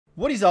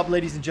What is up,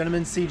 ladies and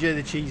gentlemen?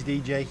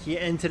 Cjthecheesedj here,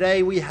 and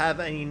today we have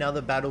another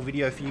battle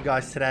video for you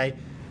guys today.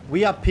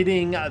 We are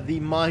pitting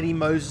the mighty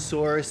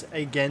Mosasaurus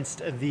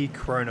against the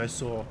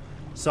Kronosaur.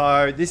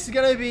 So this is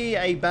going to be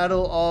a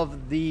battle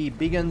of the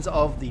big uns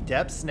of the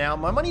depths. Now,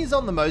 my money is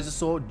on the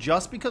Mosasaur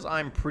just because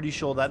I'm pretty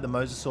sure that the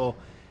Mosasaur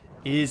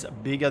is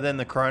bigger than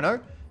the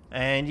Chrono.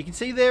 And you can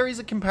see there is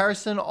a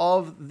comparison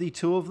of the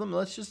two of them.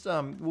 Let's just,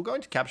 we'll go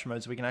into capture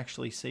mode so we can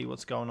actually see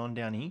what's going on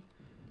down here.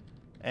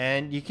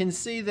 And you can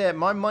see that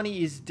my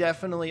money is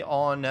definitely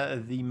on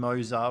the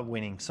Mosa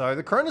winning. So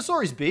the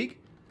Kronosaur is big,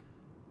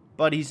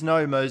 but he's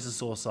no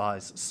Mosasaur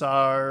size.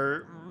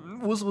 So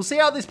we'll see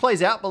how this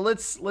plays out, but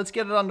let's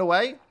get it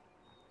underway.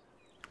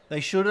 They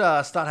should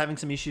start having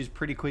some issues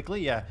pretty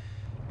quickly. Yeah,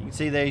 you can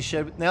see they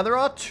shed. Now there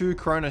are two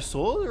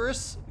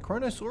Kronosauruses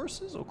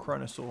or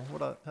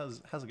Kronosaur.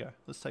 How's it go?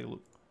 Let's take a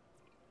look.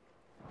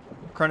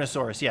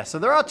 Kronosaurus. Yeah, so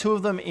there are two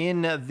of them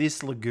in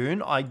this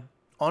lagoon. I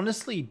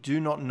honestly do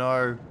not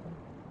know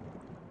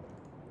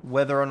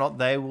whether or not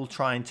they will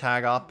try and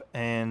tag up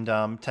and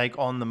take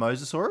on the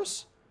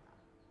Mosasaurus.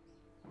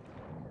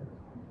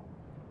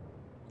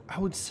 I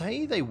would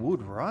say they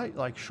would, right?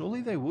 Like, surely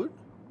they would.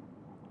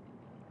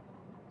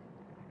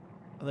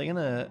 Are they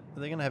gonna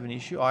have an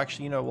issue? Oh,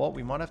 actually, you know what?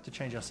 We might have to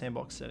change our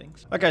sandbox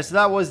settings. Okay, so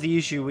that was the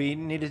issue. We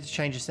needed to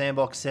change the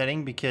sandbox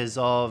setting because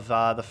of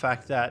the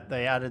fact that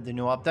they added the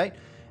new update.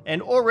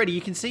 And already you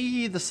can see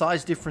here the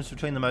size difference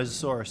between the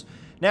Mosasaurus.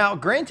 Now,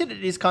 granted,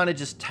 it is kind of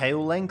just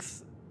tail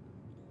length.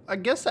 I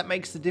guess that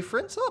makes the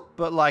difference up,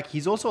 but like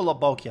he's also a lot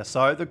bulkier.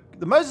 So the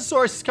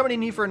Mosasaurus is coming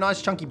in here for a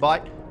nice chunky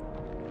bite.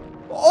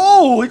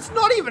 Oh, it's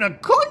not even a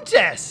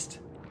contest.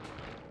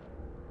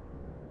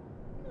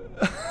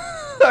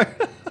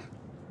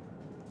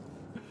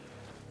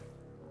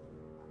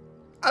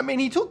 I mean,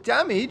 he took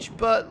damage,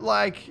 but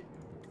like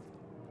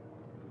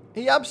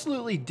he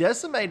absolutely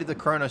decimated the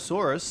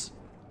Kronosaurus.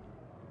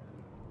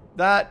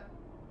 That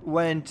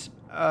went,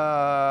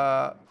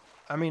 I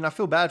mean, I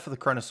feel bad for the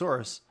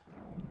Kronosaurus.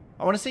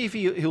 I want to see if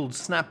he'll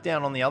snap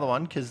down on the other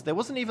one, because there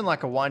wasn't even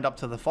like a wind up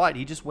to the fight.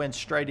 He just went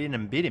straight in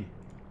and bit him.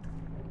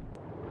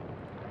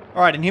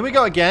 Alright, and here we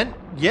go again.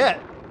 Yeah,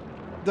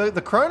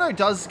 the Chrono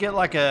does get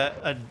like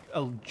a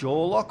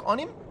jaw lock on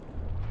him.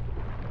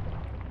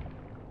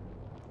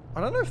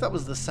 I don't know if that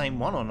was the same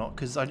one or not,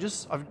 because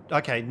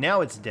okay,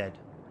 now it's dead.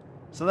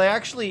 So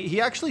he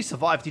actually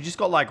survived. He just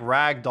got like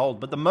ragdolled,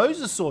 but the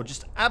Mosasaur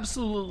just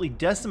absolutely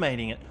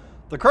decimating it.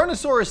 The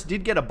Kronosaurus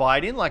did get a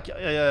bite in, like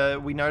I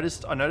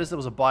noticed there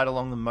was a bite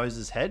along the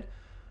Mosa's head.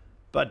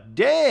 But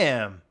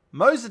damn,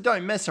 Mosa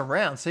don't mess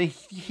around. So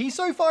he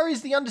so far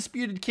is the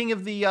undisputed king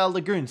of the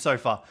lagoon so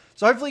far.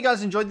 So hopefully you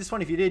guys enjoyed this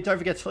one. If you did, don't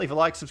forget to leave a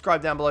like,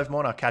 subscribe down below for more,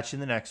 and I'll catch you in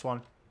the next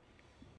one.